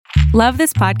Love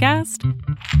this podcast?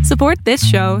 Support this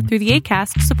show through the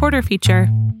Acast supporter feature.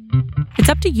 It's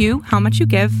up to you how much you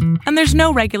give, and there's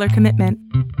no regular commitment.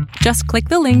 Just click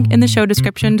the link in the show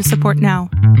description to support now.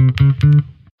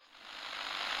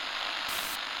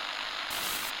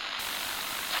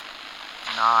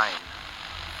 Nine,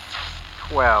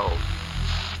 12,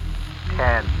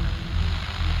 10,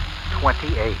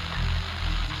 28,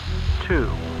 2,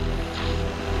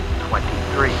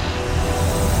 23.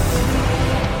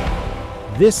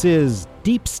 This is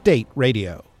Deep State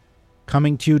Radio,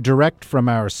 coming to you direct from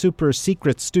our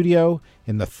super-secret studio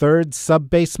in the third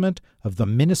sub-basement of the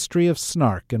Ministry of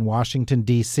Snark in Washington,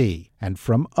 D.C., and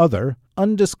from other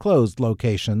undisclosed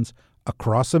locations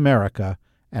across America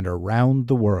and around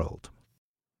the world.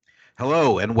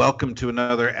 Hello, and welcome to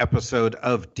another episode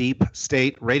of Deep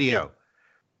State Radio.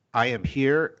 I am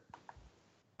here.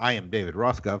 I am David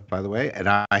Rothkopf, by the way, and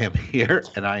I am here,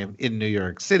 and I am in New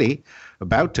York City,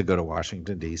 about to go to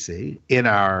Washington, D.C., in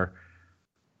our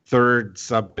third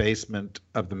sub-basement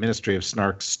of the Ministry of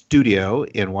Snark studio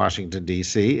in Washington,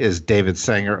 D.C., is David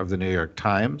Sanger of the New York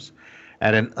Times.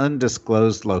 At an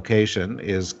undisclosed location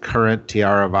is current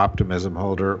Tiara of Optimism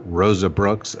holder Rosa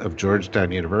Brooks of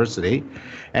Georgetown University.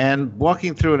 And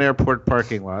walking through an airport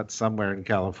parking lot somewhere in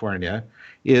California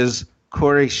is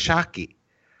Kori Schake.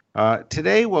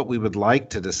 Today, what we would like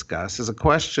to discuss is a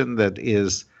question that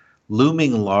is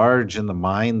looming large in the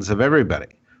minds of everybody,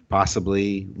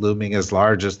 possibly looming as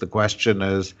large as the question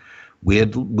is,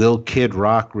 will Kid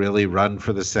Rock really run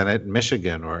for the Senate in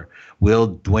Michigan? Or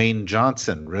will Dwayne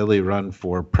Johnson really run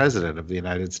for president of the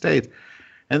United States?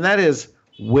 And that is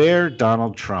where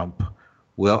Donald Trump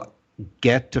will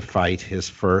get to fight his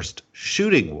first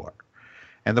shooting war.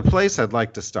 And the place I'd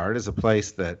like to start is a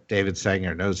place that David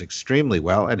Sanger knows extremely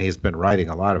well, and he's been writing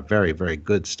a lot of very, very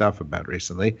good stuff about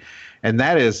recently, and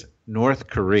that is North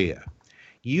Korea.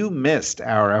 You missed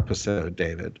our episode,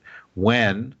 David,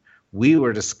 when we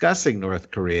were discussing North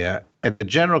Korea, and the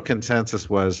general consensus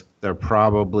was there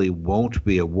probably won't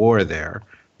be a war there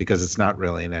because it's not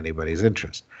really in anybody's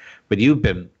interest. But you've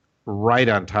been right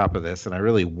on top of this, and I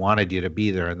really wanted you to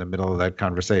be there in the middle of that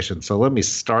conversation. So let me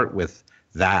start with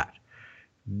that.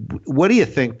 What do you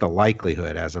think the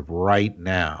likelihood as of right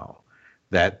now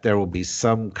that there will be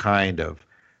some kind of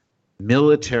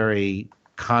military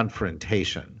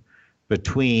confrontation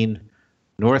between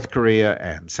North Korea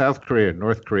and South Korea,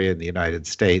 North Korea and the United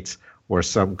States, or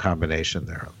some combination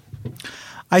thereof?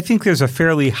 I think there's a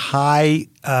fairly high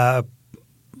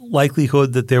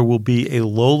likelihood that there will be a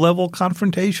low-level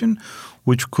confrontation,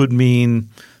 which could mean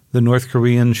the North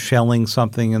Koreans shelling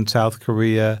something in South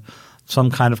Korea,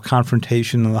 some kind of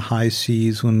confrontation in the high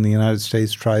seas when the United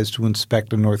States tries to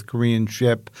inspect a North Korean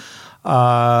ship,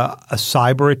 a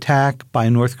cyber attack by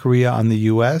North Korea on the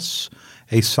U.S.,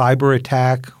 a cyber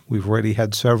attack – we've already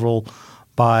had several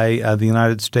by the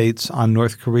United States on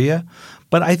North Korea.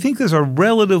 But I think there's a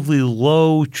relatively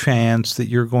low chance that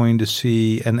you're going to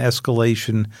see an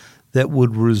escalation that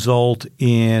would result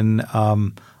in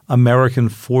American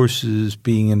forces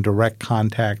being in direct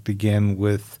contact again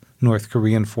with North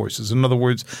Korean forces. In other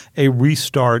words, a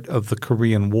restart of the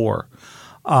Korean War.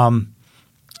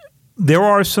 There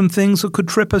are some things that could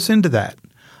trip us into that.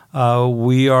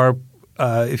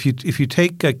 If you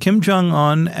take Kim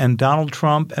Jong-un and Donald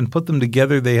Trump and put them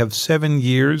together, they have 7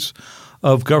 years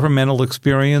of governmental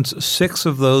experience. 6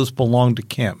 of those belong to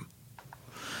Kim.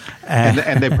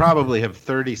 And they probably have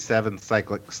 37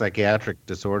 psychiatric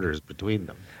disorders between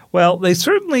them. Well, they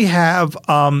certainly have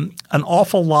an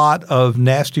awful lot of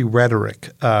nasty rhetoric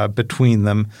between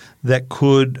them that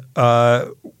could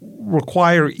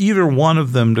require either one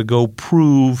of them to go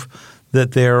prove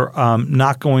that they're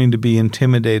not going to be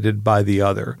intimidated by the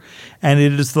other. And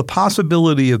it is the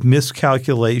possibility of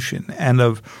miscalculation and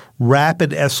of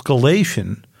rapid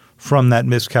escalation from that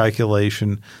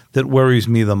miscalculation that worries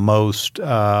me the most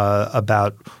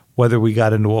about whether we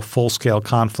got into a full-scale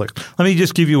conflict. Let me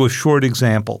just give you a short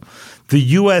example. The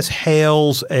U.S.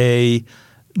 hails a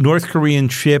North Korean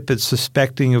ship it's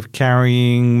suspecting of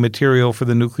carrying material for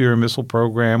the nuclear missile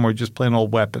program or just plain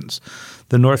old weapons.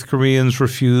 The North Koreans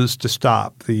refuse to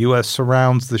stop. The U.S.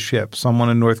 surrounds the ship. Someone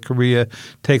in North Korea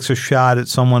takes a shot at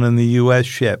someone in the U.S.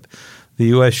 ship. The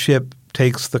U.S. ship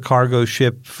takes the cargo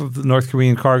ship, the North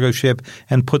Korean cargo ship,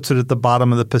 and puts it at the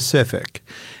bottom of the Pacific.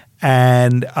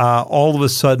 And all of a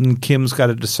sudden, Kim's got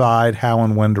to decide how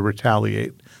and when to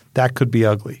retaliate. That could be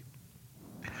ugly.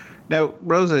 Now,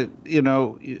 Rosa,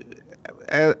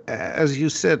 as you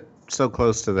sit so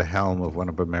close to the helm of one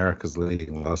of America's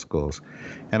leading law schools,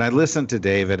 and I listen to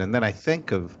David, and then I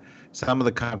think of some of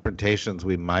the confrontations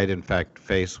we might in fact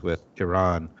face with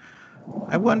Iran.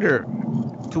 I wonder,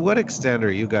 to what extent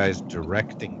are you guys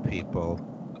directing people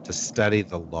to study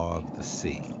the law of the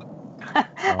sea?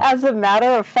 As a matter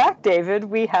of fact, David,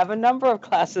 we have a number of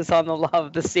classes on the law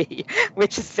of the sea,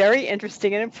 which is very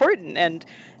interesting and important. And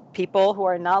people who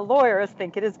are not lawyers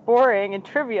think it is boring and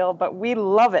trivial, but we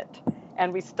love it.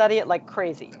 And we study it like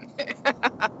crazy.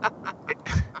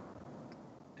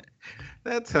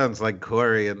 That sounds like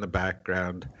Corey in the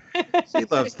background. She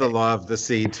loves the law of the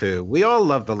sea, too. We all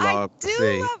love the law of the sea.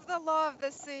 I do love the law of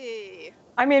the sea.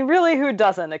 I mean, really, who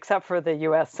doesn't, except for the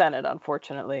U.S. Senate,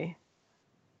 unfortunately.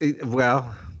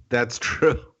 Well, that's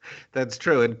true. That's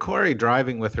true. And Corey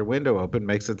driving with her window open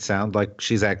makes it sound like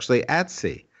she's actually at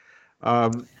sea.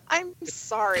 I'm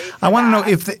sorry. I want to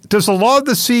know does the law of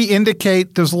the sea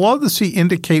indicate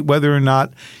whether or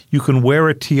not you can wear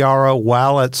a tiara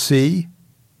while at sea?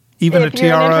 Even if a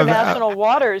tiara you're in international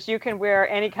waters, you can wear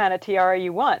any kind of tiara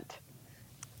you want.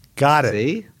 Got it.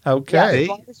 See? Okay.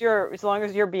 Yeah, as long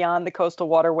as you're beyond the coastal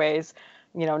waterways,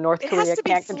 North Korea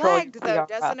can't control. It has to be flagged, though,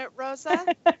 doesn't it, Rosa?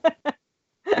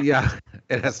 Yeah,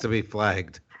 it has to be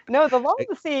flagged. No, the law of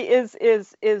the sea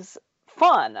is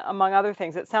fun, among other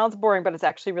things. It sounds boring, but it's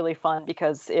actually really fun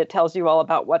because it tells you all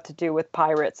about what to do with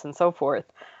pirates and so forth.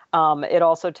 It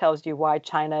also tells you why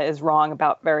China is wrong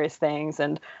about various things.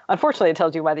 And unfortunately, it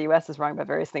tells you why the U.S. is wrong about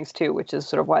various things, too, which is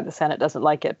sort of why the Senate doesn't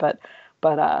like it. But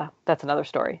that's another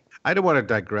story. I don't want to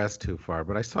digress too far,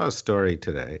 but I saw a story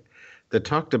today that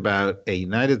talked about a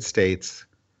United States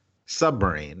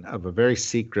submarine of a very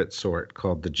secret sort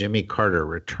called the Jimmy Carter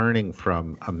returning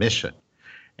from a mission.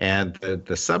 And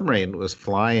the submarine was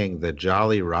flying the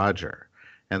Jolly Roger.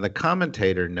 And the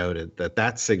commentator noted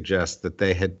that suggests that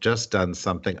they had just done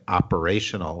something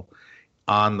operational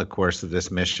on the course of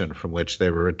this mission from which they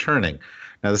were returning.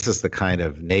 Now, this is the kind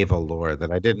of naval lore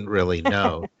that I didn't really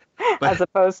know. As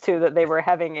opposed to that they were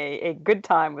having a good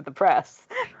time with the press,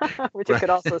 which it could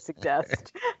also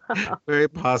suggest. Very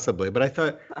possibly. But I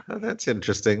thought, that's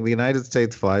interesting. The United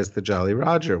States flies the Jolly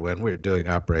Roger when we're doing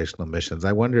operational missions.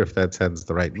 I wonder if that sends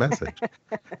the right message.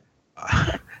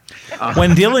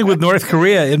 When dealing with North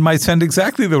Korea, it might send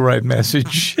exactly the right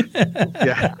message.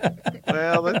 Yeah.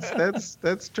 Well,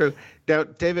 that's true. Now,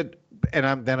 David,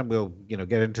 and then we'll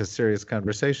get into serious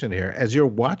conversation here. As you're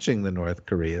watching the North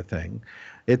Korea thing,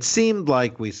 it seemed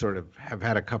like we sort of have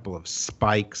had a couple of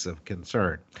spikes of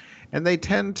concern. And they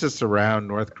tend to surround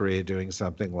North Korea doing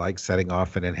something like setting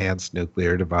off an enhanced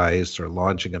nuclear device or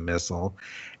launching a missile.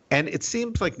 And it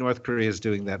seems like North Korea is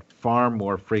doing that far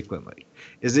more frequently.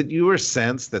 Is it your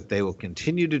sense that they will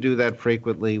continue to do that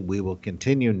frequently? We will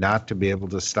continue not to be able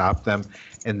to stop them,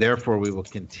 and therefore we will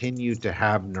continue to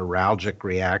have neuralgic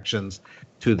reactions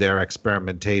to their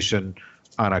experimentation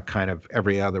on a kind of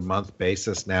every other month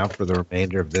basis now for the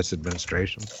remainder of this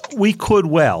administration? We could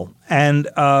well. And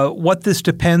what this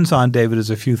depends on, David, is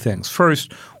a few things.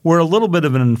 First, we're a little bit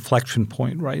of an inflection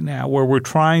point right now where we're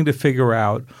trying to figure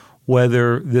out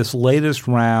whether this latest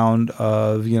round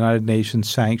of United Nations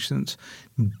sanctions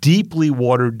deeply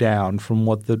watered down from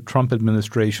what the Trump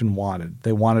administration wanted.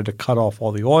 They wanted to cut off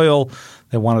all the oil.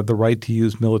 They wanted the right to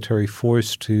use military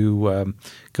force to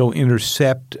go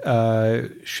intercept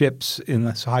ships in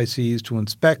the high seas to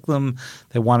inspect them.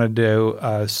 They wanted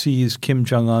to seize Kim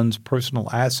Jong-un's personal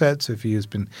assets if he has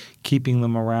been keeping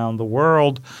them around the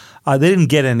world. They didn't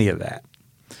get any of that.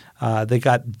 They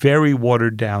got very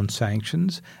watered-down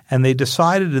sanctions, and they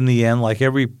decided in the end, like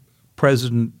every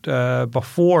president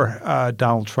before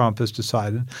Donald Trump has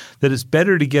decided, that it's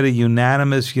better to get a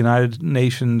unanimous United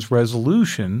Nations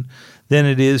resolution than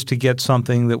it is to get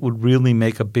something that would really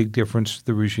make a big difference to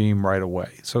the regime right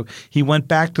away. So he went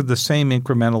back to the same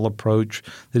incremental approach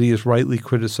that he has rightly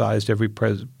criticized every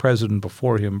president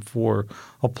before him for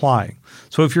applying.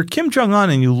 So if you're Kim Jong-un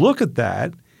and you look at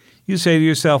that, you say to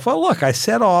yourself, well, look, I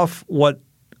set off what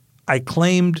I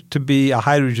claimed to be a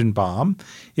hydrogen bomb.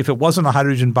 If it wasn't a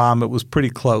hydrogen bomb, it was pretty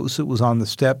close. It was on the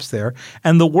steps there.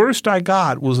 And the worst I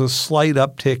got was a slight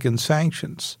uptick in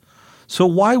sanctions. So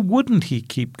why wouldn't he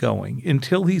keep going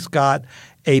until he's got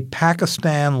a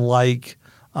Pakistan-like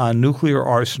nuclear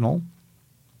arsenal,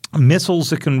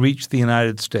 missiles that can reach the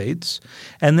United States,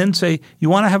 and then say, you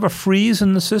want to have a freeze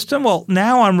in the system? Well,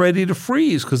 now I'm ready to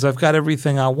freeze because I've got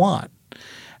everything I want.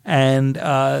 And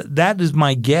that is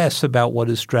my guess about what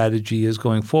his strategy is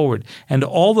going forward. And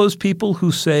all those people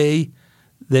who say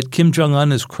that Kim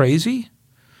Jong-un is crazy,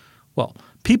 well,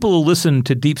 people who listen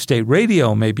to Deep State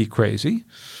Radio may be crazy.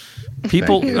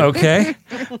 People, okay.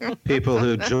 People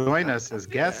who join us as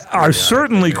guests are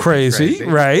certainly crazy.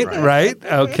 Right,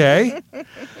 okay.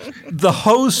 the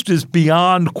host is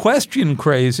beyond question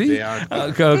crazy.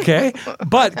 Okay.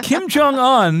 But Kim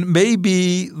Jong-un may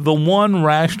be the one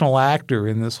rational actor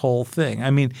in this whole thing. I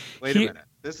mean, wait a minute.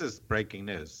 This is breaking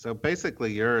news. So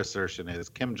basically your assertion is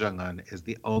Kim Jong-un is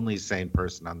the only sane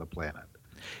person on the planet.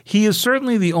 He is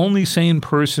certainly the only sane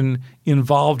person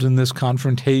involved in this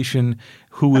confrontation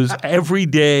who is every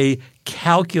day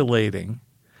calculating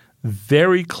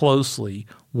very closely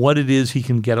what it is he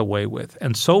can get away with.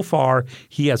 And so far,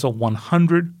 he has a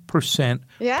 100%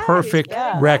 perfect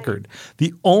record.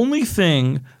 The only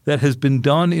thing that has been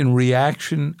done in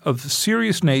reaction of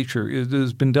serious nature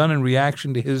has been done in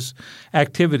reaction to his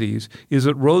activities is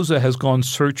that Rosa has gone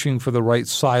searching for the right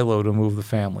silo to move the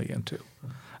family into.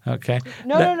 Okay.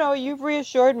 No. You've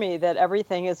reassured me that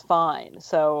everything is fine,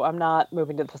 so I'm not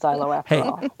moving to the silo after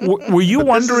all. Were you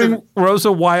wondering,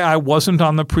 Rosa, why I wasn't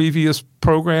on the previous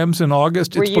programs in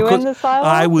August? Were you in the silo?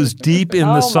 I was deep in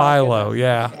the silo.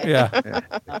 Yeah.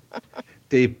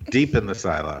 Deep in the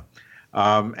silo,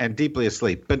 and deeply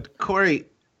asleep. But Corey,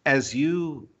 as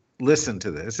you listen to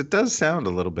this, it does sound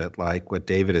a little bit like what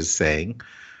David is saying,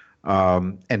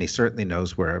 and he certainly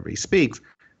knows wherever he speaks,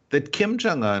 that Kim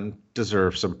Jong-un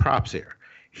deserves some props here.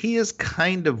 He is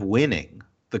kind of winning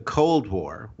the Cold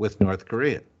War with North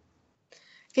Korea.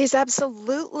 He's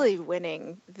absolutely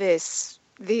winning these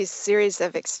series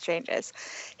of exchanges.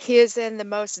 He is in the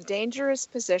most dangerous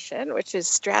position, which is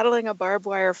straddling a barbed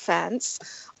wire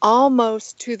fence,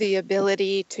 almost to the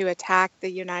ability to attack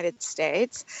the United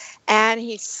States. And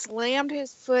he slammed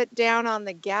his foot down on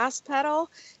the gas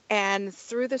pedal and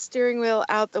threw the steering wheel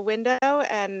out the window,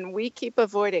 and we keep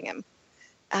avoiding him.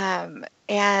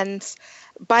 And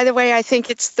by the way, I think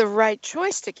it's the right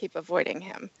choice to keep avoiding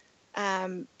him,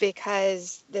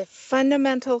 because the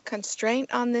fundamental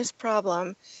constraint on this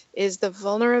problem is the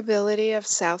vulnerability of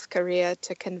South Korea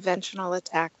to conventional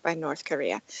attack by North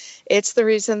Korea. It's the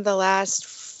reason the last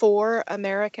 4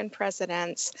 American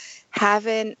presidents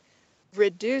haven't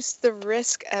reduced the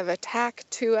risk of attack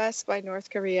to us by North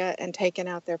Korea and taken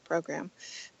out their program.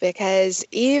 Because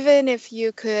even if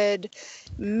you could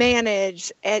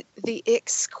manage at the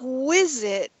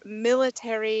exquisite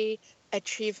military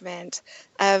achievement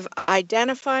of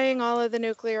identifying all of the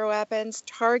nuclear weapons,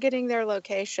 targeting their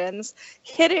locations,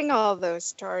 hitting all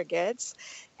those targets,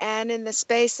 and in the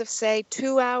space of, say,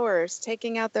 2 hours,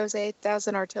 taking out those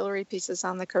 8,000 artillery pieces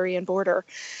on the Korean border,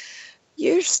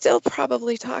 you're still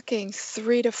probably talking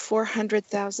 300,000 to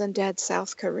 400,000 dead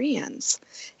South Koreans,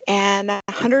 and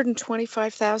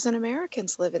 125,000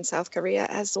 Americans live in South Korea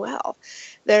as well.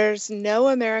 There's no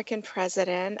American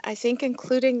president, I think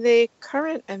including the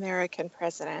current American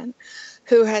president,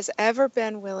 who has ever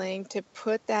been willing to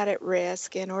put that at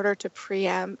risk in order to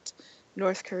preempt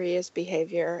North Korea's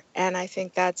behavior. And I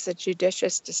think that's a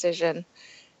judicious decision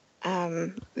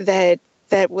that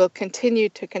will continue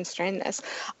to constrain this.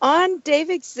 On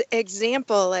David's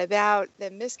example about the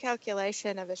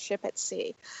miscalculation of a ship at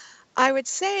sea, I would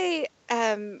say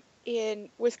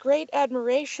with great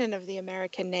admiration of the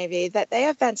American Navy that they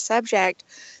have been subject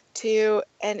to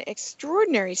an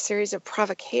extraordinary series of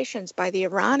provocations by the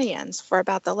Iranians for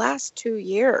about the last 2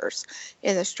 years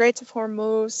in the Straits of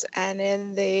Hormuz and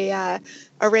in the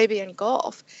Arabian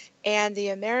Gulf. And the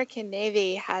American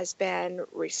Navy has been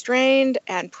restrained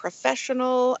and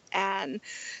professional. And,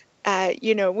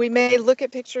 we may look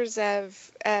at pictures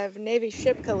of Navy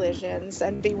ship collisions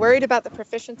and be worried about the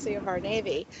proficiency of our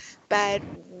Navy. But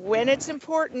when it's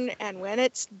important and when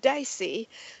it's dicey,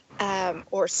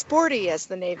 or sporty, as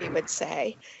the Navy would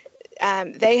say,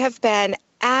 they have been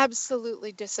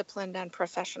absolutely disciplined and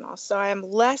professional. So I'm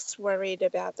less worried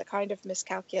about the kind of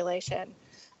miscalculation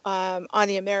on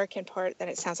the American part than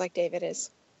it sounds like David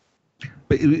is.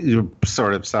 But you're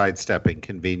sort of sidestepping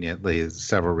conveniently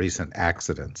several recent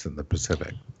accidents in the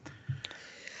Pacific.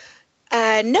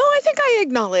 No, I think I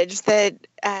acknowledge that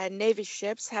Navy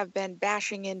ships have been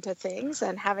bashing into things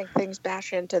and having things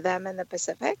bash into them in the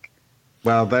Pacific.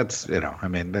 Well, that's,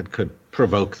 that could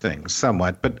provoke things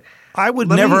somewhat, but I would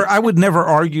never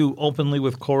argue openly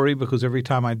with Corey, because every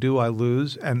time I do, I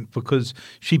lose. And because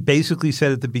she basically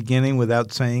said at the beginning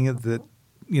without saying it that,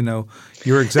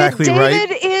 you're exactly right.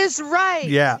 David is right.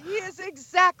 Yeah. He is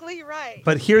exactly right.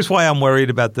 But here's why I'm worried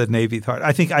about the Navy part.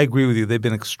 I think I agree with you. They've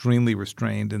been extremely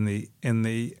restrained in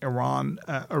the Iran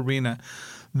arena.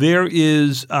 There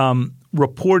is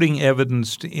reporting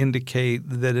evidence to indicate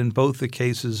that in both the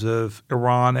cases of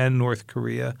Iran and North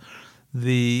Korea,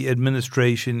 the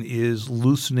administration is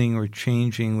loosening or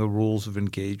changing the rules of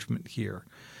engagement here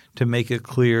to make it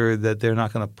clear that they're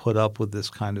not going to put up with this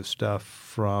kind of stuff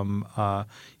from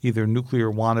either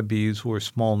nuclear wannabes or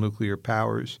small nuclear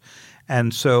powers.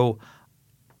 And so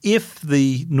if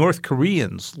the North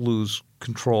Koreans lose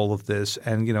control of this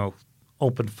and,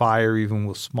 open fire even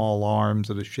with small arms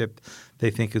at a ship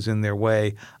they think is in their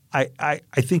way, I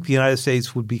think the United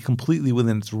States would be completely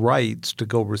within its rights to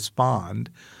go respond,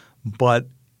 but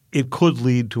it could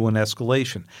lead to an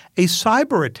escalation. A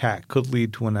cyber attack could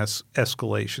lead to an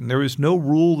escalation. There is no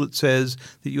rule that says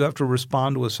that you have to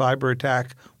respond to a cyber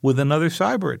attack with another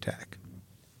cyber attack.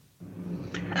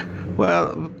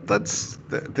 Well,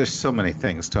 there's so many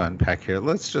things to unpack here.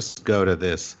 Let's just go to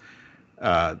this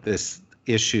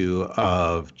issue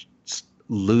of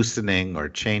loosening or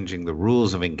changing the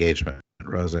rules of engagement,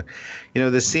 Rosa.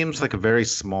 This seems like a very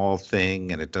small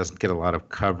thing, and it doesn't get a lot of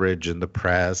coverage in the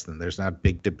press, and there's not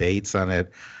big debates on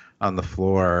it on the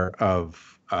floor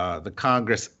of the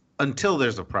Congress until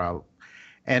there's a problem.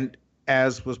 And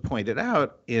as was pointed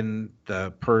out in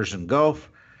the Persian Gulf,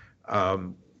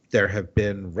 there have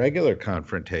been regular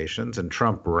confrontations, and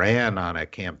Trump ran on a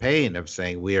campaign of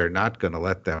saying, we are not going to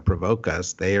let them provoke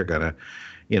us. They are going to,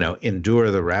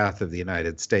 endure the wrath of the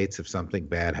United States if something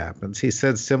bad happens. He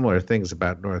said similar things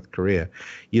about North Korea.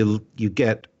 You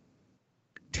get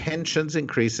tensions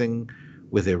increasing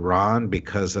with Iran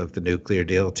because of the nuclear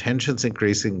deal, tensions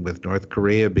increasing with North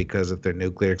Korea because of their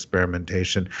nuclear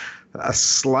experimentation, a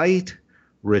slight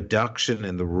reduction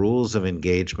in the rules of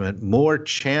engagement, more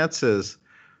chances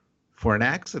for an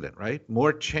accident, right?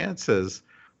 More chances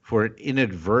for an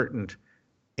inadvertent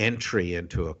entry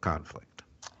into a conflict.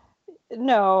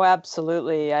 No,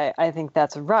 absolutely. I think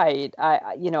that's right.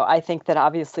 I think that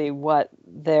obviously what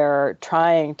they're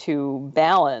trying to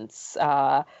balance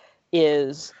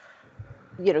is,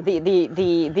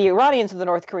 the Iranians and the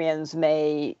North Koreans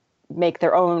may make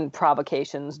their own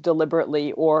provocations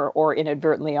deliberately or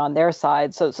inadvertently on their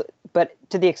side. But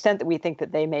to the extent that we think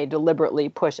that they may deliberately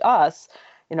push us,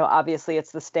 obviously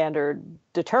it's the standard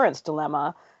deterrence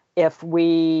dilemma. If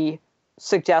we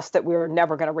suggest that we're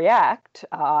never going to react,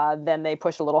 then they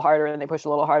push a little harder and they push a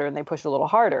little harder and they push a little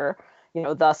harder.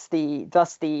 Thus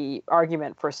the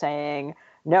argument for saying,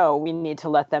 no, we need to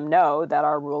let them know that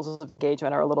our rules of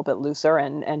engagement are a little bit looser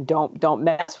and don't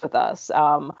mess with us.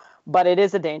 But it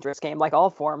is a dangerous game, like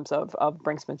all forms of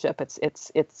brinksmanship.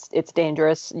 It's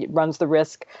dangerous. It runs the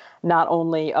risk not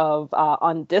only of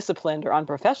undisciplined or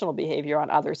unprofessional behavior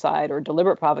on either side or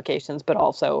deliberate provocations, but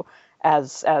also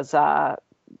as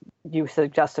you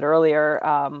suggested earlier,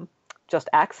 just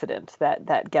accident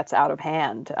that gets out of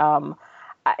hand. I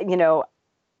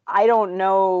don't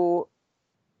know.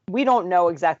 We don't know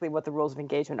exactly what the rules of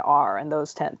engagement are, and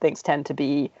those things tend to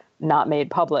be not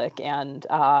made public, and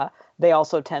they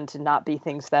also tend to not be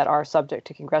things that are subject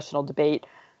to congressional debate.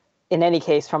 In any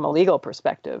case, from a legal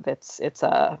perspective, it's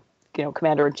a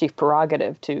commander-in-chief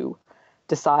prerogative to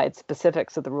decide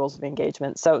specifics of the rules of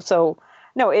engagement. So.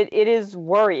 No, it is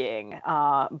worrying,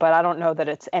 but I don't know that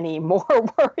it's any more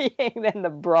worrying than the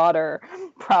broader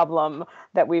problem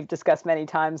that we've discussed many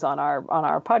times on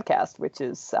our podcast, which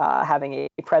is having a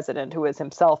president who is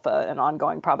himself an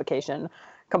ongoing provocation,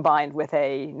 combined with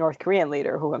a North Korean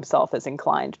leader who himself is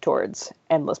inclined towards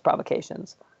endless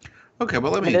provocations. Okay,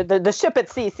 well, the ship at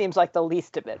sea seems like the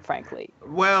least of it, frankly.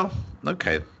 Well,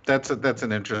 okay, that's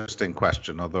an interesting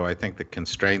question. Although I think the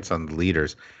constraints on the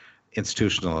leaders,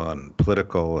 institutional and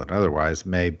political and otherwise,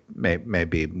 may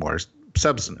be more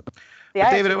substantive.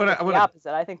 David, the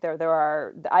opposite. I think there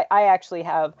are. I actually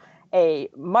have a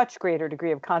much greater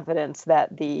degree of confidence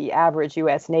that the average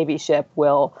U.S. Navy ship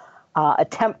will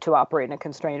attempt to operate in a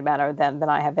constrained manner than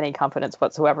I have any confidence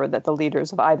whatsoever that the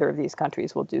leaders of either of these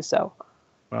countries will do so.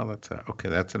 Well,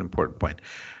 that's an important point.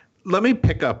 Let me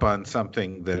pick up on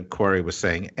something that Corey was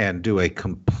saying and do a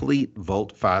complete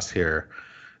volte-face here.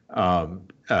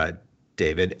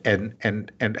 David,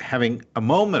 and having a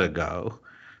moment ago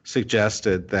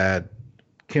suggested that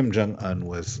Kim Jong-un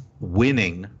was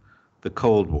winning the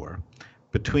Cold War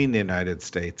between the United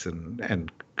States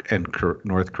and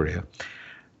North Korea.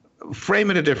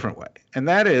 Frame it a different way, and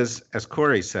that is, as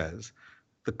Corey says,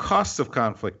 the costs of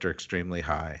conflict are extremely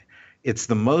high. It's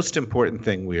the most important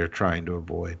thing we are trying to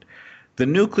avoid. The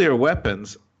nuclear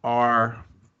weapons are,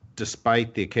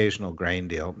 despite the occasional grain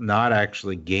deal, not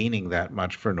actually gaining that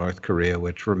much for North Korea,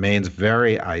 which remains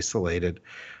very isolated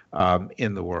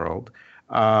in the world.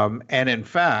 And in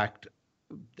fact,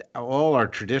 all our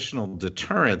traditional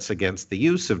deterrents against the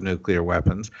use of nuclear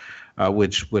weapons,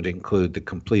 which would include the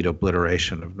complete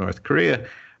obliteration of North Korea,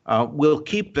 will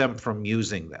keep them from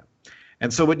using them.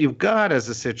 And so what you've got is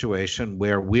a situation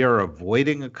where we are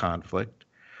avoiding a conflict,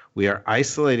 we are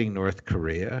isolating North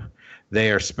Korea.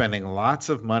 They are spending lots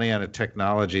of money on a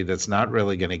technology that's not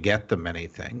really going to get them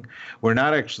anything. We're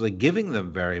not actually giving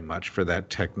them very much for that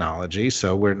technology,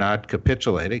 so we're not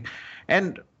capitulating.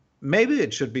 And maybe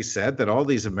it should be said that all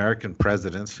these American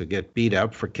presidents who get beat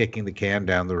up for kicking the can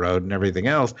down the road and everything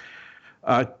else,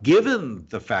 given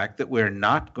the fact that we're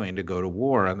not going to go to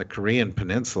war on the Korean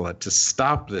Peninsula to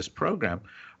stop this program,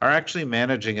 are actually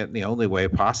managing it in the only way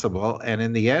possible. And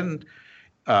in the end,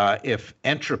 if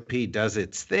entropy does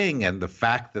its thing and the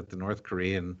fact that the North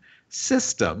Korean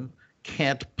system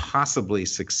can't possibly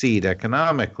succeed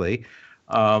economically,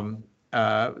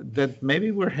 that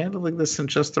maybe we're handling this in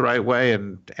just the right way,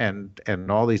 and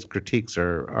all these critiques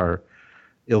are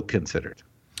ill-considered.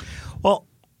 Well,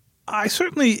 I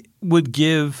certainly would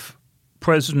give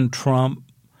President Trump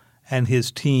and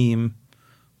his team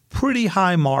pretty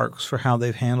high marks for how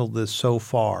they've handled this so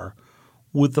far,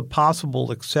 with the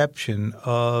possible exception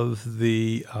of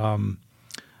the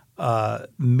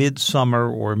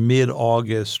midsummer or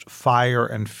mid-August fire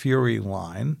and fury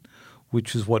line,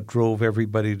 which is what drove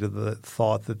everybody to the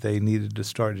thought that they needed to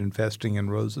start investing in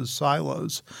Rose's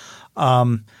silos.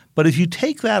 But if you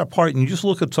take that apart and you just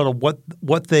look at sort of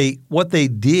what they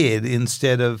did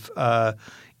instead of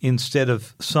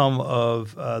some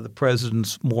of the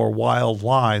president's more wild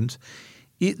lines,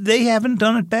 they haven't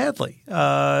done it badly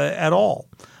at all.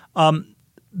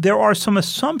 There are some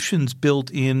assumptions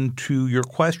built into your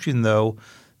question, though,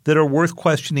 that are worth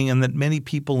questioning and that many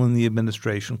people in the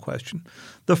administration question.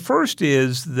 The first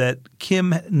is that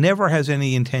Kim never has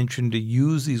any intention to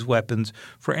use these weapons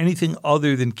for anything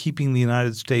other than keeping the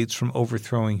United States from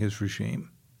overthrowing his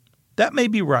regime. That may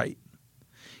be right.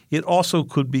 It also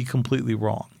could be completely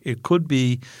wrong. It could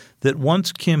be that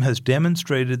once Kim has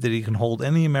demonstrated that he can hold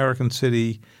any American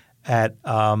city at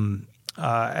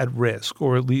risk,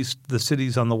 or at least the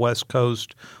cities on the West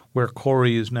Coast where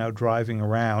Corey is now driving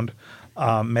around,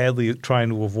 madly trying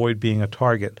to avoid being a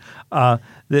target,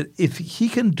 that if he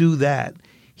can do that,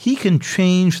 he can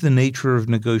change the nature of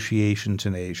negotiations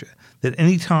in Asia. That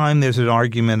any time there's an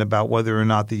argument about whether or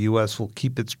not the U.S. will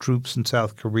keep its troops in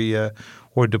South Korea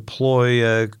or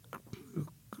deploy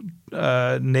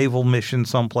a naval mission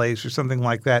someplace or something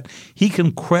like that, he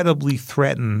can credibly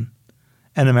threaten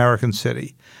an American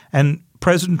city. And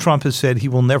President Trump has said he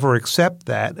will never accept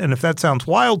that. And if that sounds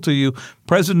wild to you,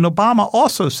 President Obama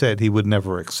also said he would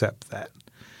never accept that.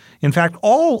 In fact,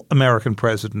 all American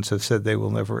presidents have said they will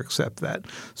never accept that.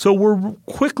 So we're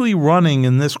quickly running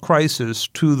in this crisis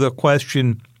to the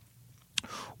question,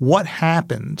 what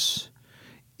happens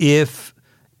if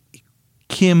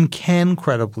Kim can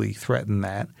credibly threaten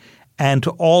that? And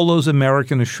to all those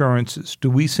American assurances,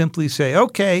 do we simply say,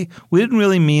 okay, we didn't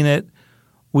really mean it.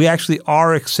 We actually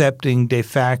are accepting de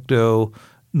facto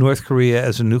North Korea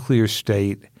as a nuclear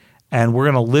state, and we're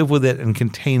going to live with it and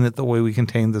contain it the way we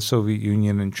contained the Soviet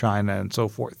Union and China and so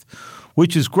forth,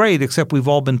 which is great, except we've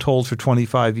all been told for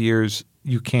 25 years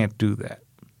you can't do that.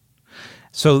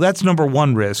 So that's number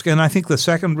one risk. And I think the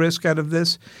second risk out of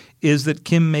this is that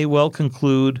Kim may well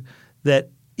conclude that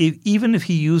even if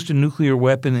he used a nuclear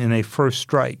weapon in a first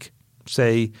strike,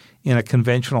 say in a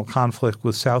conventional conflict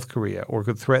with South Korea, or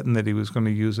could threaten that he was going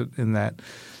to use it in that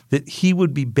he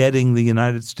would be betting the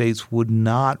United States would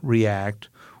not react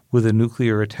with a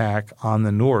nuclear attack on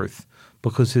the North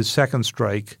because his second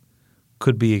strike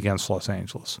could be against Los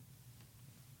Angeles.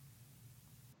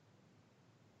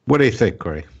 What do you think,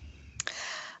 Corey?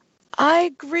 I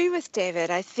agree with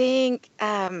David. I think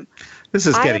this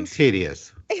is getting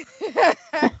tedious.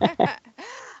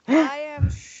 I am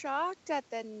shocked at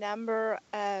the number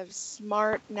of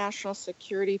smart national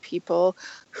security people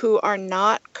who are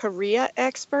not Korea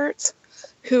experts,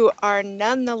 who are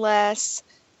nonetheless,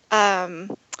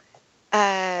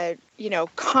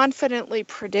 confidently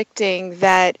predicting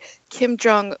that Kim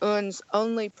Jong-un's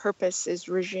only purpose is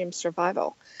regime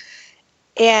survival.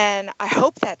 And I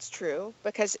hope that's true,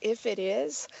 because if it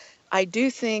is, I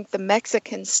do think the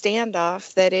Mexican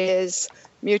standoff that is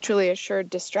mutually assured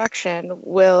destruction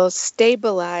will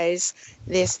stabilize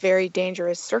this very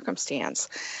dangerous circumstance.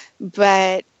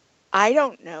 But I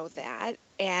don't know that,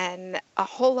 and a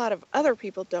whole lot of other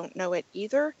people don't know it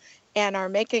either, and are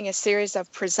making a series of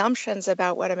presumptions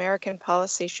about what American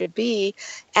policy should be,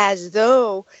 as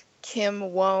though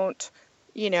Kim won't,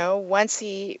 once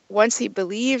he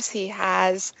believes he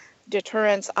has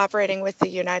deterrence operating with the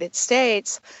United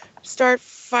States, start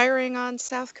firing on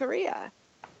South Korea.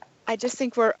 I just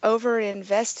think we're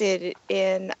over-invested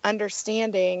in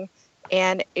understanding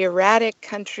an erratic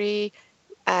country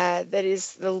that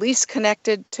is the least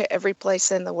connected to every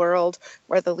place in the world,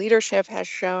 where the leadership has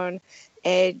shown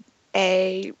a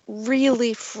a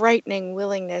really frightening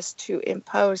willingness to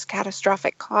impose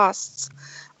catastrophic costs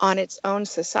on its own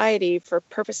society for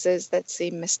purposes that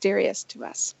seem mysterious to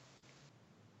us.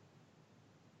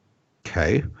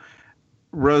 Okay.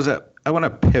 Rosa, I want to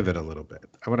pivot a little bit.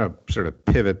 I want to sort of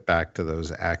pivot back to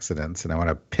those accidents, and I want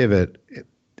to pivot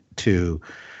to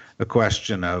the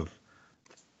question of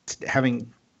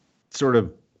having sort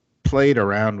of played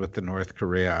around with the North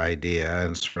Korea idea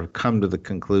and sort of come to the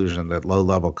conclusion that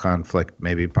low-level conflict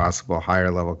may be possible,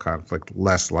 higher-level conflict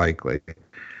less likely.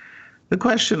 The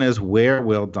question is, where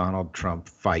will Donald Trump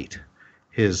fight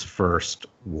his first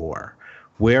war?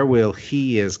 Where will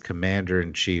he, as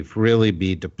commander-in-chief, really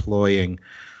be deploying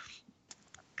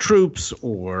troops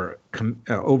or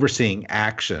overseeing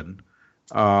action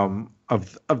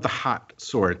of the hot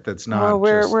sort that's not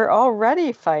we're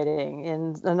already fighting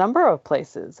in a number of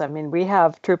places. I mean, we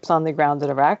have troops on the ground in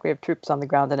Iraq. We have troops on the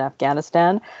ground in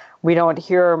Afghanistan. We don't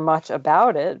hear much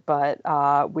about it, but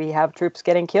we have troops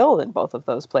getting killed in both of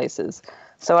those places.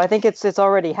 So I think it's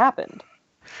already happened.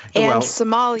 And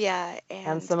Somalia.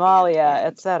 And Somalia,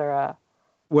 etc.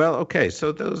 Well, okay.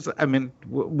 So those, I mean,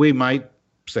 we might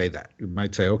say that. You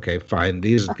might say, okay, fine.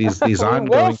 These ongoing.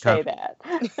 We'll say that.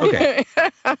 Okay.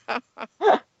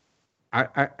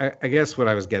 I guess what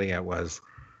I was getting at was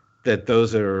that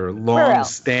those are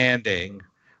long-standing,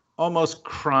 almost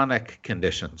chronic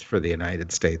conditions for the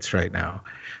United States right now.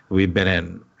 We've been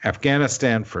in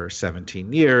Afghanistan for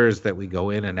 17 years, that we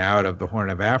go in and out of the Horn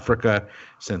of Africa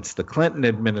since the Clinton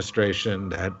administration,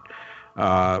 that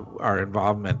our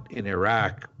involvement in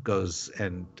Iraq goes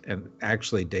and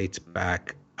actually dates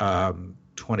back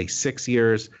 26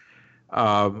 years.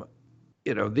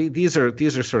 These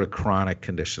are sort of chronic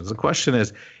conditions. The question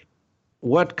is,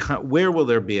 where will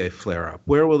there be a flare-up?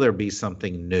 Where will there be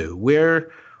something new?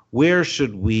 Where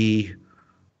should we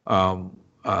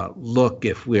look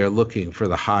if we are looking for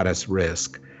the hottest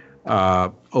risk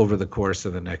over the course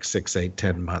of the next 6, 8,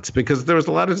 10 months? Because there was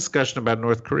a lot of discussion about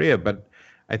North Korea, but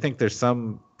I think there's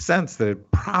some sense that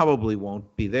it probably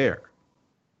won't be there.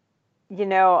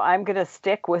 I'm going to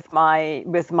stick with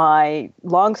my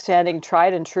longstanding,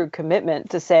 tried and true commitment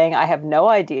to saying I have no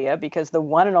idea, because the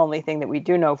one and only thing that we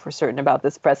do know for certain about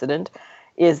this president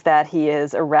is that he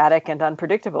is erratic and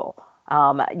unpredictable.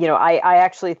 I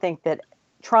actually think that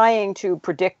trying to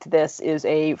predict this is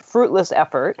a fruitless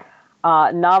effort,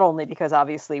 not only because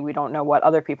obviously we don't know what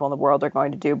other people in the world are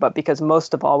going to do, but because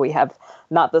most of all we have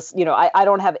not this, I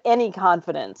don't have any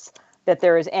confidence that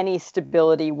there is any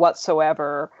stability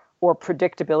whatsoever or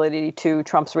predictability to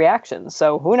Trump's reactions.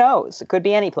 So who knows? It could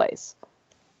be any place.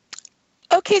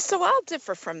 Okay, so I'll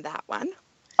differ from that one.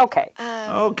 Okay.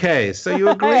 Okay, so you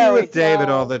agree with David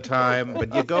all the time,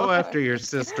 but you go after your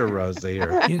sister Rosa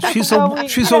here. She's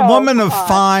a woman of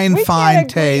fine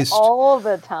taste. All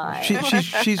the time.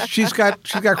 She's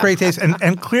got great taste,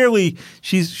 and clearly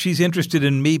she's interested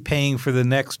in me paying for the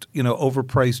next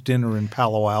overpriced dinner in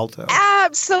Palo Alto.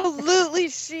 Absolutely,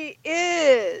 she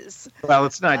is. Well,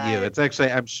 it's not you. It's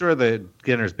actually, I'm sure the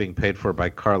dinner's being paid for by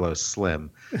Carlos Slim,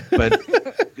 but.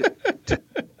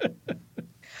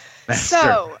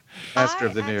 Master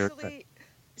of the New York Times.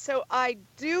 So I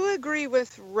do agree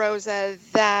with Rosa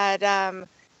that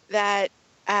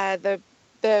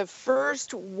the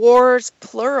first wars,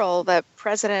 plural, that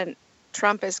President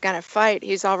Trump is going to fight,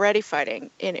 he's already fighting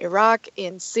in Iraq,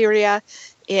 in Syria,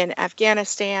 in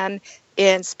Afghanistan,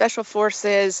 in special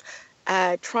forces,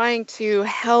 trying to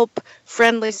help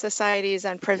friendly societies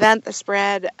and prevent the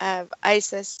spread of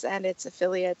ISIS and its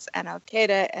affiliates and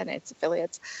Al-Qaeda and its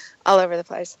affiliates all over the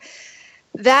place.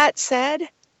 That said,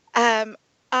 I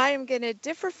am going to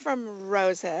differ from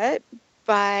Rosa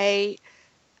by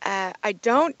I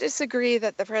don't disagree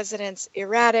that the president's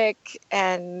erratic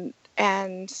and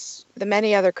the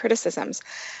many other criticisms,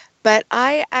 but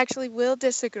I actually will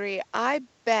disagree. I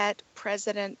bet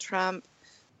President Trump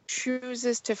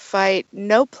chooses to fight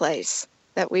no place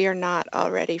that we are not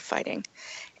already fighting,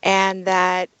 and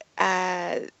that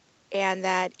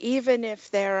even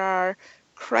if there are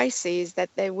crises, that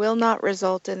they will not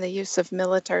result in the use of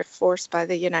military force by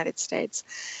the United States.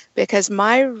 Because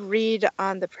my read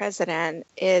on the president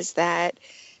is that,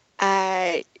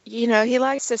 he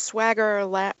likes to swagger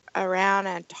around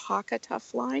and talk a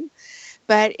tough line.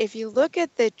 But if you look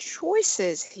at the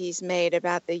choices he's made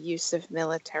about the use of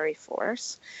military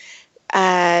force,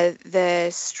 the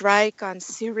strike on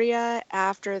Syria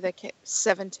after the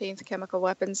 17th chemical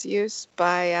weapons use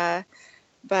by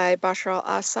Bashar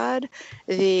al-Assad,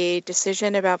 the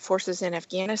decision about forces in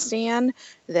Afghanistan,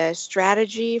 the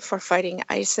strategy for fighting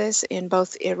ISIS in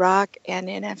both Iraq and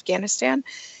in Afghanistan,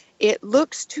 it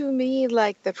looks to me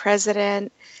like the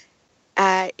president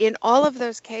in all of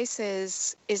those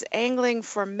cases, is angling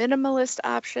for minimalist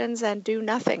options and do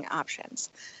nothing options.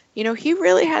 He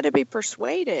really had to be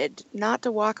persuaded not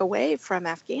to walk away from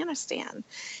Afghanistan.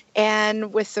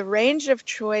 And with the range of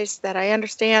choice that I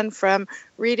understand from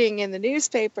reading in the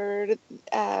newspaper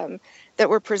that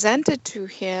were presented to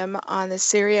him on the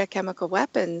Syria chemical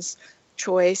weapons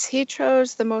choice, he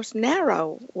chose the most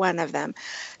narrow one of them.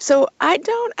 So I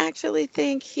don't actually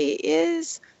think he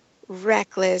is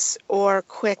reckless or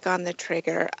quick on the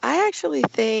trigger. I actually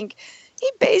think he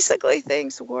basically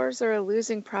thinks wars are a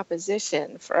losing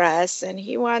proposition for us, and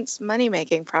he wants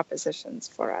money-making propositions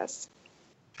for us.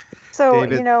 So,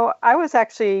 David?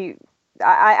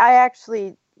 I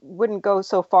actually wouldn't go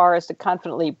so far as to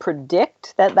confidently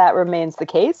predict that remains the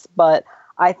case, but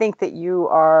I think that you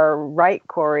are right,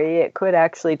 Corey. It could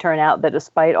actually turn out that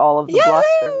despite all of the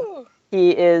bluster,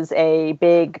 he is a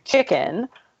big chicken.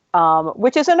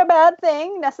 Which isn't a bad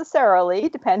thing necessarily,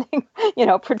 depending,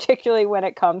 particularly when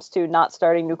it comes to not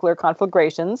starting nuclear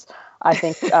conflagrations. I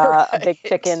think Right. a big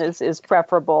chicken is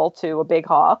preferable to a big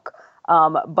hawk.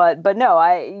 But no,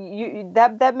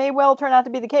 that may well turn out to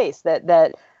be the case,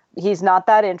 that he's not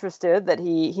that interested, that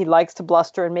he likes to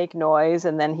bluster and make noise,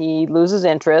 and then he loses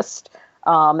interest.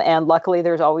 And luckily,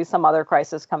 there's always some other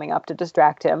crisis coming up to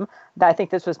distract him. I think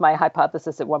this was my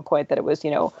hypothesis at one point, that it was,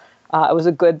 it was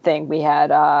a good thing we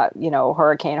had,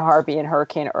 Hurricane Harvey and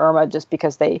Hurricane Irma, just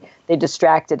because they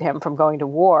distracted him from going to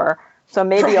war. So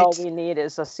maybe all we need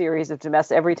is a series of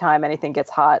domestic. Every time anything gets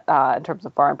hot in terms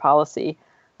of foreign policy,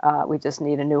 we just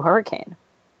need a new hurricane.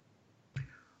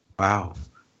 Wow.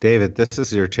 David, this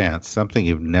is your chance. Something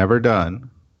you've never done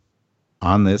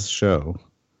on this show.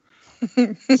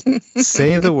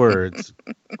 Say the words,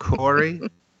 Corey,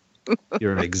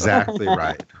 you're exactly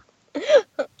right.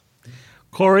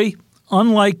 Corey,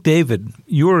 unlike David,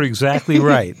 you are exactly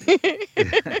right. It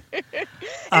made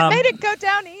it go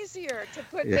down easier to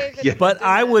put David. Yeah. But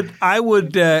I would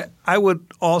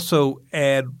also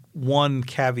add one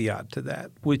caveat to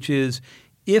that, which is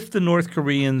if the North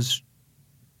Koreans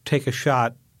take a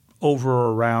shot over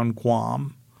or around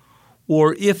Guam,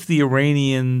 or if the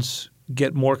Iranians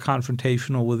get more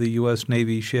confrontational with a U.S.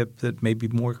 Navy ship that may be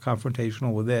more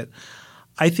confrontational with it,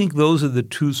 I think those are the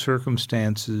two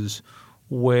circumstances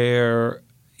where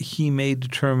he may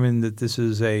determine that this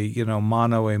is a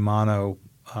mano a mano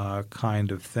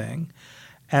kind of thing.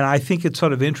 And I think it's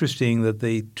sort of interesting that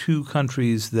the two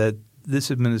countries that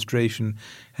this administration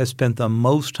has spent the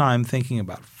most time thinking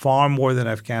about, far more than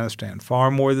Afghanistan, far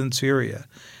more than Syria,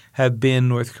 have been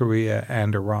North Korea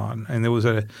and Iran. And there was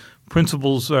a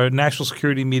national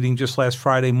security meeting just last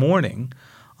Friday morning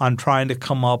on trying to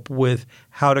come up with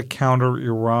how to counter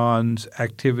Iran's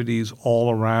activities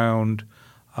all around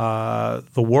the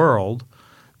world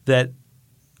that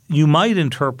you might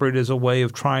interpret as a way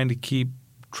of trying to keep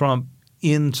Trump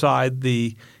inside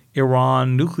the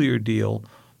Iran nuclear deal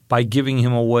by giving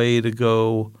him a way to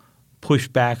go push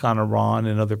back on Iran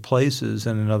in other places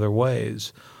and in other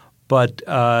ways. But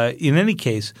in any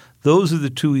case, those are the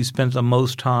two he spent the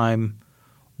most time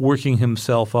working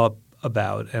himself up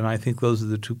about. And I think those are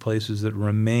the two places that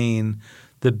remain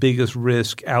the biggest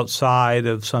risk outside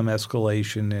of some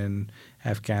escalation in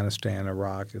Afghanistan,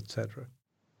 Iraq, et cetera.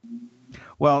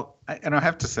 Well, and I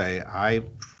have to say, I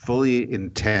fully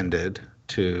intended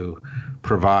to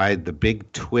provide the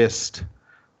big twist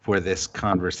for this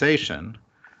conversation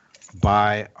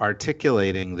by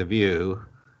articulating the view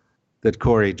that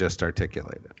Corey just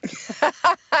articulated.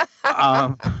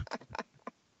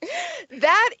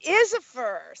 That is a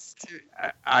first.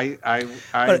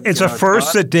 It's a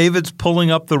first that David's pulling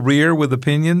up the rear with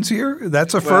opinions here?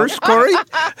 That's a first, Corey?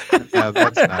 No,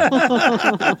 that's not.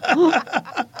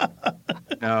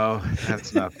 No,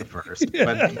 that's not the first.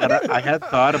 But I had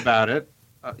thought about it,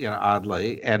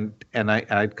 oddly, and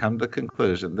I'd come to the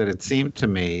conclusion that it seemed to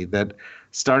me that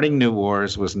starting new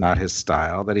wars was not his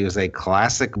style, that he was a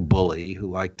classic bully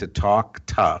who liked to talk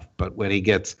tough, but when he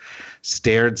gets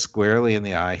stared squarely in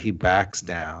the eye, he backs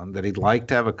down, that he'd like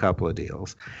to have a couple of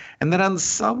deals. And that on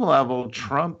some level,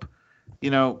 Trump,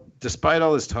 despite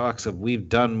all his talks of we've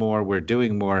done more, we're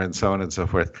doing more, and so on and so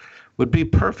forth, would be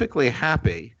perfectly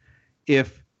happy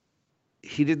if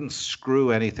he didn't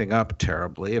screw anything up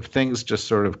terribly, if things just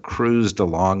sort of cruised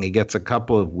along, he gets a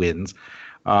couple of wins,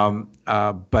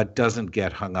 but doesn't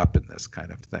get hung up in this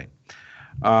kind of thing.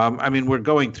 We're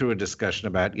going through a discussion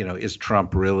about, is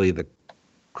Trump really the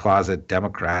closet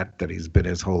Democrat that he's been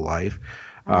his whole life?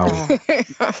 I'd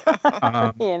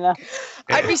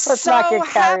be so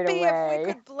happy if we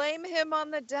could blame him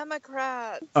on the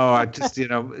Democrats. Oh, I just,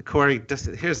 Corey,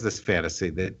 here's this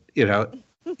fantasy that,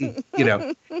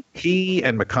 he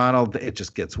and McConnell, it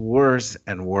just gets worse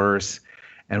and worse.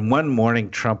 And one morning,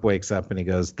 Trump wakes up and he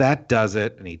goes, "That does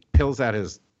it." And he pulls out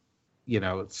his,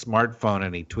 smartphone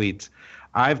and he tweets,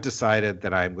 "I've decided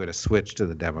that I'm going to switch to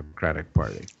the Democratic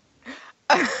Party."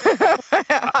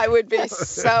 I would be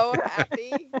so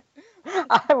happy.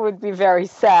 I would be very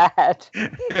sad.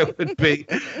 It would be,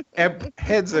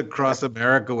 heads across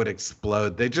America would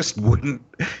explode. They just wouldn't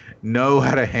know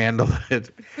how to handle it.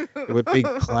 It would be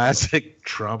classic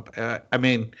Trump. I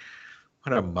mean,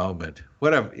 what a moment.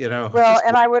 What a, Well,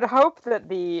 and I would hope that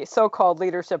the so-called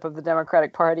leadership of the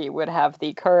Democratic Party would have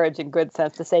the courage and good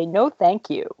sense to say, no, thank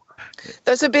you.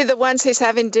 Those would be the ones he's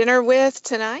having dinner with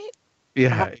tonight?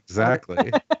 Yeah,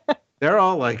 exactly. They're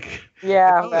all like,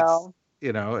 yeah, well,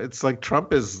 it's like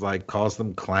Trump is like calls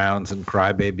them clowns and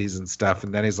crybabies and stuff,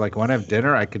 and then he's like, "Want to have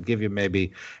dinner? I could give you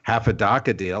maybe half a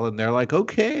DACA deal," and they're like,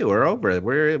 "Okay, we're over it.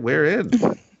 We're in."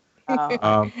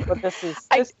 But this is.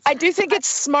 I do think it's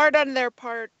smart on their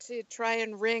part to try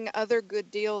and wring other good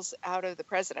deals out of the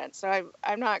president. So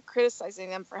I'm not criticizing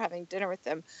them for having dinner with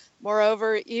them.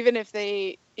 Moreover, even if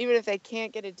they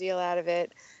can't get a deal out of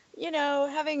it,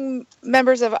 having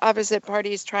members of opposite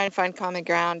parties try and find common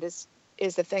ground is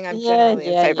the thing I'm generally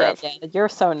in favor of. Yeah. You're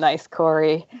so nice,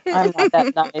 Corey. I'm not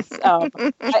that nice. I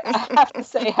have to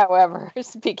say, however,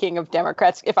 speaking of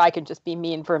Democrats, if I could just be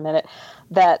mean for a minute,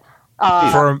 that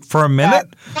for a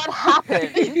minute, what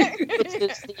happened, which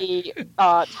is the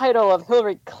title of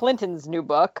Hillary Clinton's new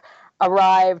book,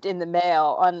 arrived in the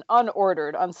mail,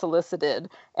 unordered, unsolicited,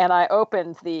 and I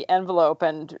opened the envelope,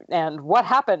 and What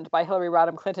Happened by Hillary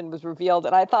Rodham Clinton was revealed,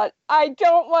 and I thought, I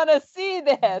don't want to see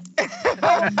this.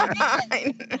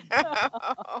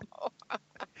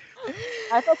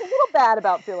 I felt a little bad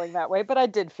about feeling that way, but I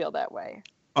did feel that way.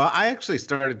 I actually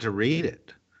started to read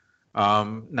it.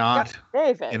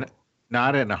 David.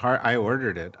 Not in a hard. I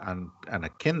ordered it on a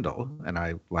Kindle, and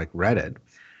I read it,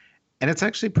 and it's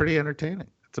actually pretty entertaining.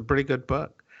 It's a pretty good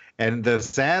book. And the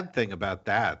sad thing about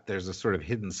that, there's a sort of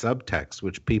hidden subtext,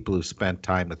 which people who spent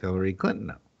time with Hillary Clinton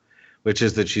know, which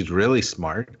is that she's really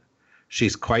smart.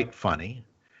 She's quite funny.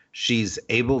 She's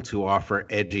able to offer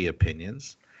edgy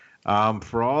opinions.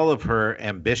 For all of her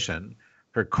ambition,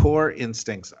 her core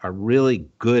instincts are really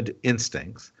good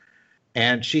instincts.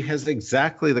 And she has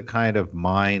exactly the kind of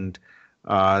mind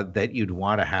that you'd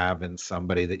want to have in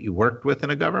somebody that you worked with in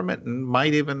a government and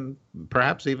might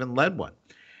perhaps even led one.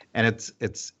 And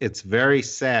it's very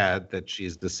sad that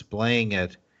she's displaying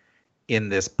it in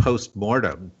this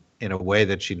post-mortem in a way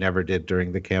that she never did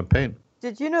during the campaign.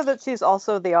 Did you know that she's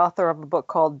also the author of a book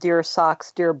called Dear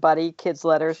Socks, Dear Buddy, Kids'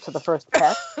 Letters to the First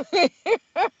Pet?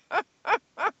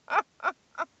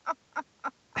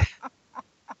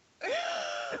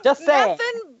 Just saying.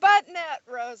 Nothing but net,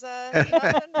 Rosa.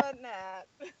 Nothing but net.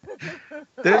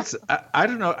 I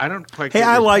don't know. I don't quite. Hey,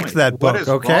 I liked point. that book.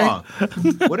 Okay.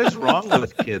 What is wrong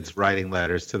with kids writing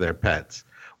letters to their pets?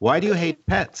 Why do you hate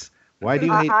pets? Why do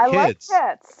you hate kids?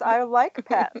 I like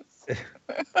pets.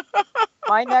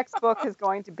 My next book is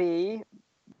going to be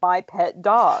My Pet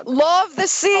Dog. Love the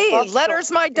Sea.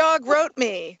 Letters my dog wrote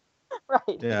me. Right.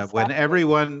 Yeah. Exactly.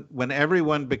 When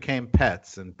everyone became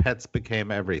pets and pets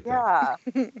became everything. Yeah.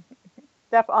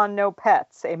 Step on no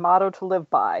pets, a motto to live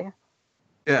by.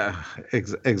 Yeah.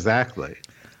 Exactly.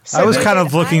 I was kind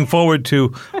of looking forward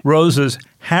to Rosa's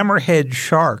Hammerhead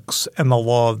Sharks and the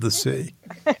Law of the Sea.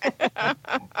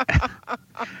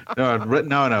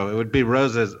 No. It would be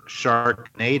Rosa's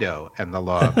Sharknado and the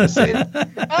Law of the Sea.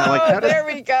 There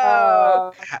we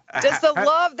go. Does the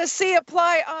Law of the Sea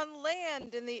apply on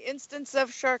land in the instance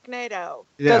of Sharknado?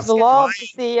 Yeah. Does the Law of the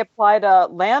Sea apply to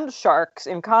land sharks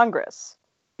in Congress?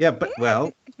 Yeah, but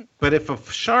if a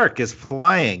shark is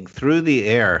flying through the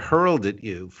air, hurled at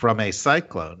you from a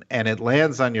cyclone, and it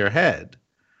lands on your head,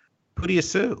 who do you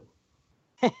sue?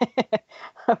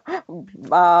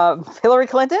 Hillary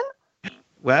Clinton?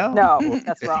 Well, no,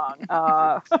 that's wrong.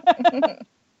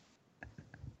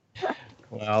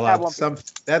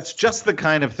 That's just the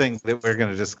kind of thing that we're going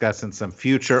to discuss in some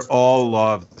future All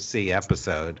Law of the Sea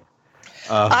episode.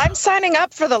 I'm signing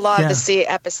up for the Law of the Sea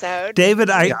episode. David,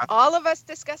 all of us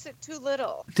discuss it too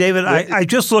little. David, I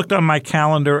just looked on my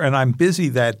calendar and I'm busy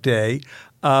that day.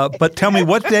 But tell me,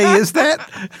 what day is that?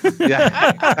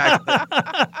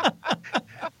 Yeah,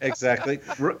 exactly.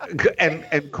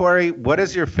 And Corey, what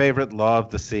is your favorite Law of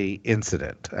the Sea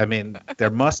incident? I mean, there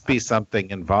must be something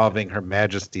involving Her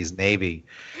Majesty's Navy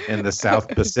in the South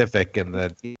Pacific and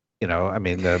the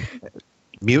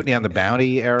Mutiny on the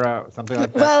Bounty era, something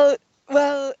like that.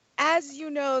 Well, as you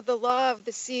know, the Law of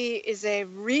the Sea is a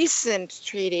recent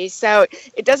treaty, so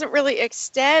it doesn't really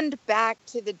extend back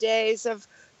to the days of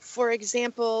For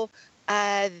example,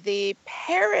 the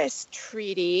Paris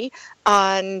Treaty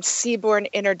on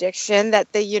seaborne interdiction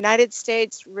that the United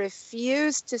States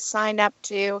refused to sign up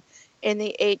to in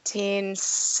the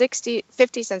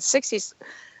 50s and 60s.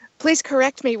 Please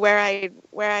correct me where I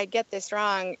get this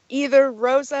wrong, either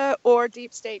Rosa or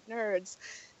Deep State nerds.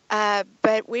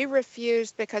 But we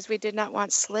refused because we did not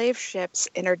want slave ships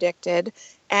interdicted.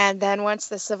 And then once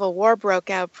the Civil War broke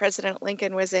out, President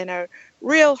Lincoln was in a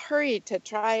real hurry to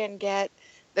try and get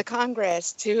the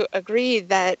Congress to agree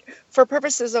that for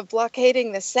purposes of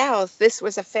blockading the South, this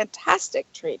was a fantastic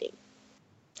treaty.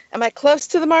 Am I close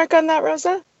to the mark on that,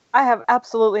 Rosa? I have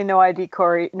absolutely no idea,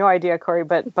 Corey.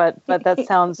 But that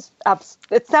sounds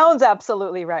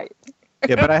absolutely right.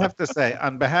 Yeah, but I have to say,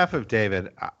 on behalf of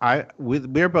David,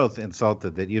 we're both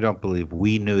insulted that you don't believe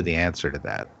we knew the answer to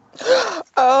that.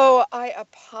 Oh, I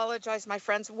apologize, my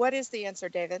friends. What is the answer,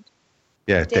 David?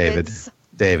 Yeah, David.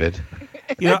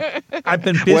 You know, I've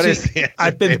been busy.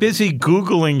 I've been busy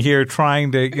Googling here,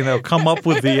 trying to come up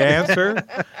with the answer,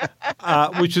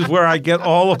 which is where I get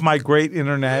all of my great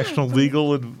international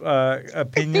legal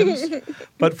opinions.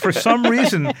 But for some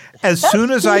reason, as soon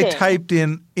as I typed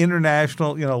in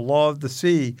international, law of the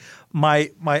sea, my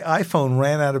iPhone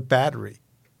ran out of battery.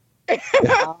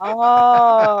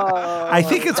 Oh, I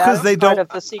think it's because they don't. Part of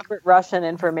the secret Russian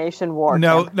information war.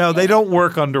 No, they don't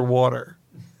work underwater.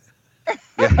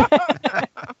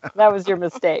 That was your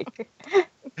mistake.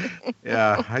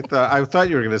 Yeah, I thought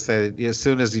you were going to say that as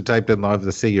soon as you typed in "Law of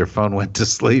the Sea," your phone went to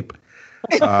sleep.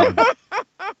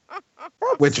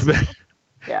 Which,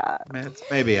 yeah, it's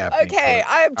maybe happening. Okay,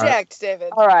 I object, David.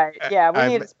 All right, yeah,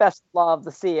 we need a special Law of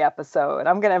the Sea episode.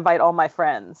 I'm going to invite all my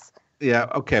friends. Yeah,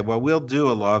 okay. Well, we'll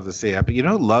do a Law of the Sea. But you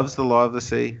know who loves the Law of the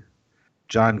Sea?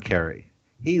 John Kerry.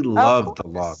 He loved the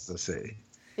Law of the Sea.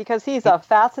 Because he's a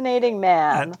fascinating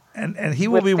man. And he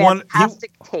will with be one.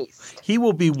 Fantastic taste. He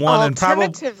will be one, and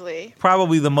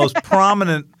probably the most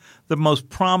prominent,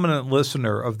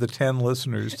 listener of the 10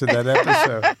 listeners to that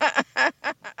episode.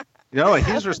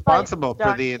 He's responsible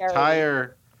for the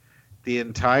entire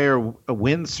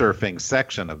windsurfing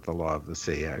section of the Law of the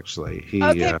Sea. Actually,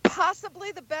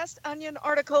 possibly the best Onion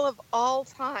article of all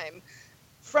time.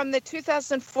 From the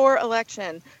 2004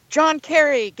 election, John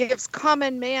Kerry gives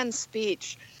common man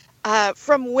speech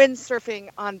from windsurfing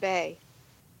on Bay.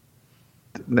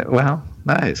 Well,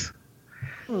 nice.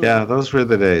 Yeah, those were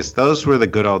the days. Those were the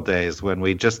good old days when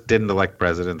we just didn't elect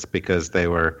presidents because they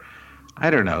were, I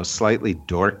don't know, slightly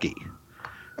dorky.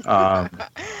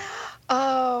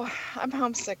 Oh, I'm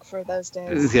homesick for those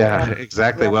days. Yeah,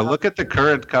 exactly. Yeah. Well, look at the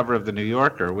current cover of The New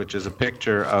Yorker, which is a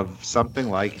picture of something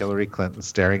like Hillary Clinton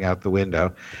staring out the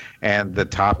window. And the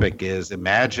topic is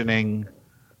imagining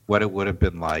what it would have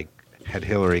been like had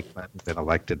Hillary Clinton been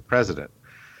elected president.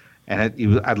 And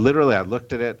I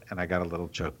looked at it and I got a little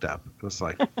choked up. It was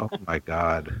like, oh my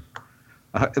God.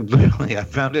 Literally, I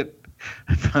found it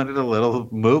a little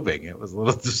moving. It was a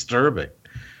little disturbing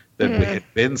that we had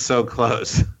been so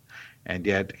close. And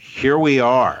yet, here we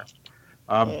are.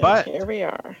 But here we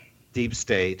are. Deep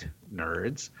State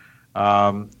nerds.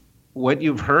 What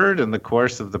you've heard in the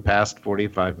course of the past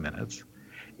 45 minutes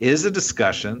is a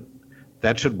discussion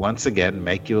that should once again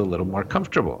make you a little more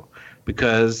comfortable.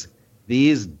 Because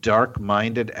these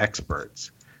dark-minded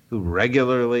experts who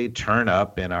regularly turn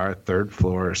up in our third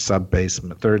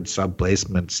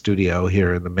sub-basement studio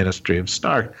here in the Ministry of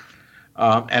Snark,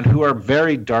 and who are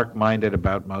very dark-minded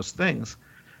about most things,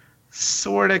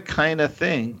 sort of kind of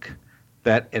think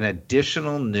that an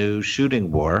additional new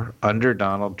shooting war under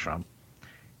Donald Trump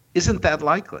isn't that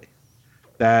likely,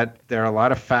 that there are a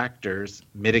lot of factors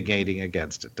mitigating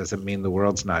against it. Does it mean the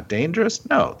world's not dangerous?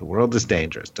 No, the world is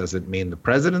dangerous. Does it mean the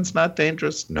president's not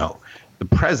dangerous? No, the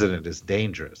president is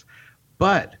dangerous.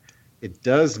 But it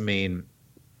does mean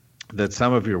that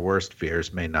some of your worst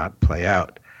fears may not play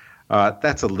out.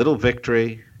 That's a little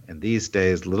victory, and these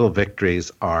days little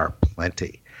victories are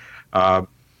plenty.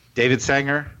 David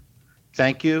Sanger,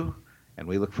 thank you, and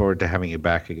we look forward to having you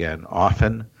back again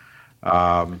often.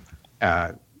 Corey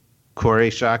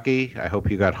Shockey, I hope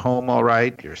you got home all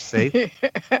right. You're safe.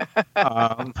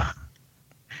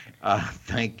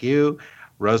 Thank you.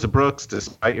 Rosa Brooks,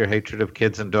 despite your hatred of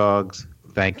kids and dogs,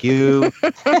 thank you.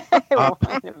 Wait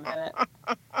a minute.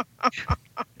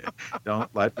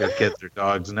 Don't let your kids or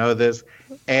dogs know this.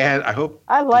 And I hope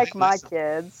I like my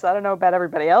kids. I don't know about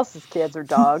everybody else's kids or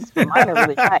dogs, but mine are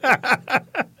really nice.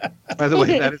 By the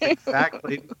way, that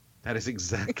is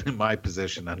exactly my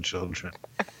position on children.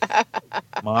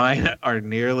 Mine are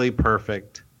nearly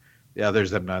perfect. The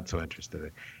others I'm not so interested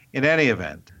in. In any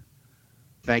event,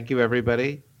 thank you,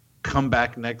 everybody. Come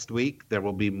back next week. There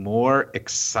will be more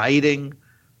exciting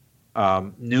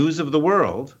news of the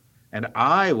world, and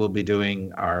I will be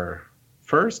doing our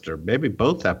first or maybe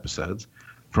both episodes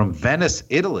from Venice,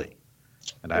 Italy.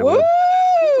 And I will.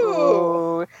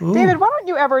 Ooh. David, why don't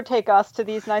you ever take us to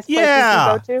these nice places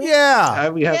to go to?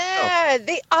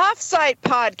 The Offsite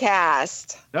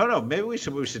podcast. No. Maybe we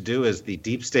should do is the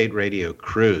Deep State Radio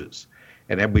cruise,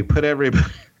 and then we put everybody,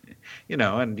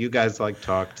 and you guys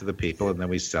talk to the people, and then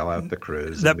we sell out the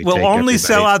cruise. That we'll only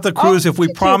sell out the cruise if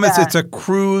we promise it's a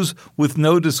cruise with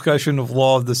no discussion of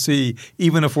law of the sea,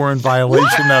 even if we're in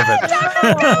violation of it.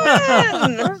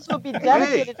 The cruise will be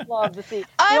dedicated to law of the sea.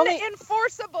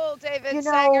 Unenforceable, David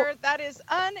Sanger. That is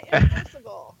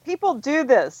unenforceable. People do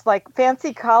this.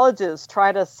 Fancy colleges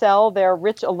try to sell their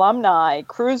rich alumni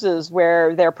cruises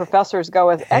where their professors go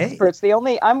as experts.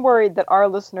 I'm worried that our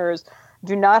listeners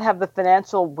do not have the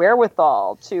financial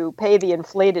wherewithal to pay the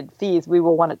inflated fees we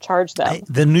will want to charge them.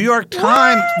 The New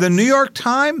York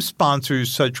Times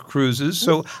sponsors such cruises,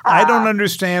 so I don't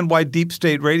understand why Deep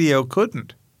State Radio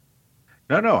couldn't.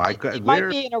 No, It might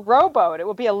be in a rowboat. It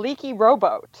will be a leaky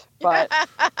rowboat, but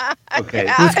okay.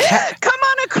 Come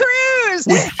on a cruise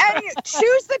and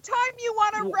choose the time you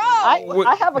want to row.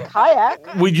 I have a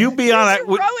kayak. Would you be on a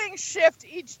rowing shift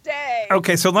each day?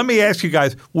 Okay, so let me ask you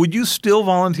guys: would you still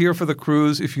volunteer for the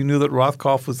cruise if you knew that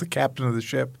Rothkopf was the captain of the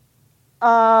ship? Wait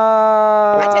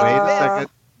a second.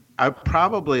 I'm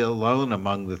probably alone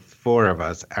among the four of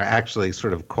us are actually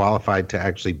sort of qualified to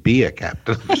actually be a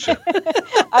captain of the ship.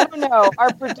 I don't know.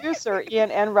 Our producer, Ian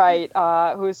Enright,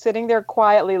 who's sitting there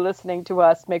quietly listening to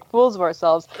us make fools of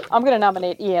ourselves, I'm going to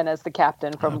nominate Ian as the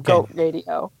captain from Goat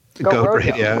Radio. Go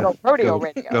Radio. Go Rodeo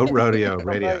Radio. Go Rodeo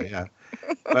Radio, yeah.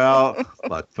 Well,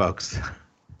 look, folks.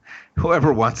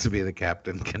 Whoever wants to be the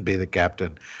captain can be the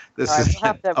captain. This is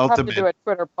we'll have to do a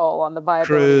Twitter poll on the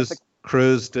viability of the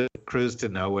cruise to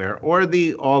nowhere, or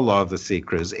the All Law of the Sea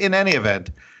cruise. In any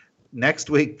event, next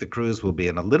week the cruise will be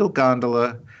in a little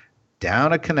gondola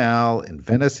down a canal in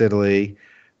Venice, Italy.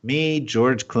 Me,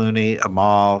 George Clooney,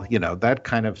 Amal, that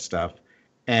kind of stuff.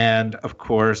 And of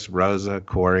course, Rosa,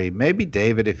 Corey, maybe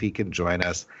David if he can join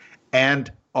us,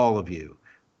 and all of you.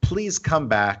 Please come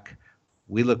back.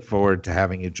 We look forward to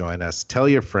having you join us. Tell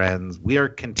your friends. We are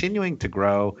continuing to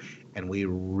grow, and we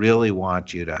really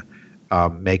want you to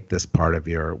make this part of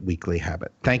your weekly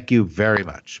habit. Thank you very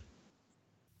much.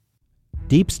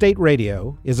 Deep State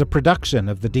Radio is a production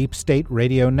of the Deep State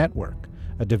Radio Network,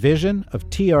 a division of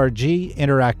TRG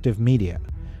Interactive Media.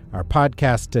 Our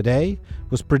podcast today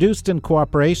was produced in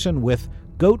cooperation with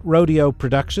Goat Rodeo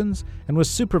Productions and was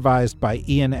supervised by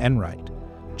Ian Enright.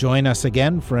 Join us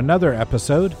again for another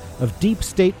episode of Deep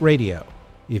State Radio.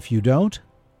 If you don't,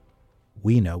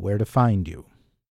 we know where to find you.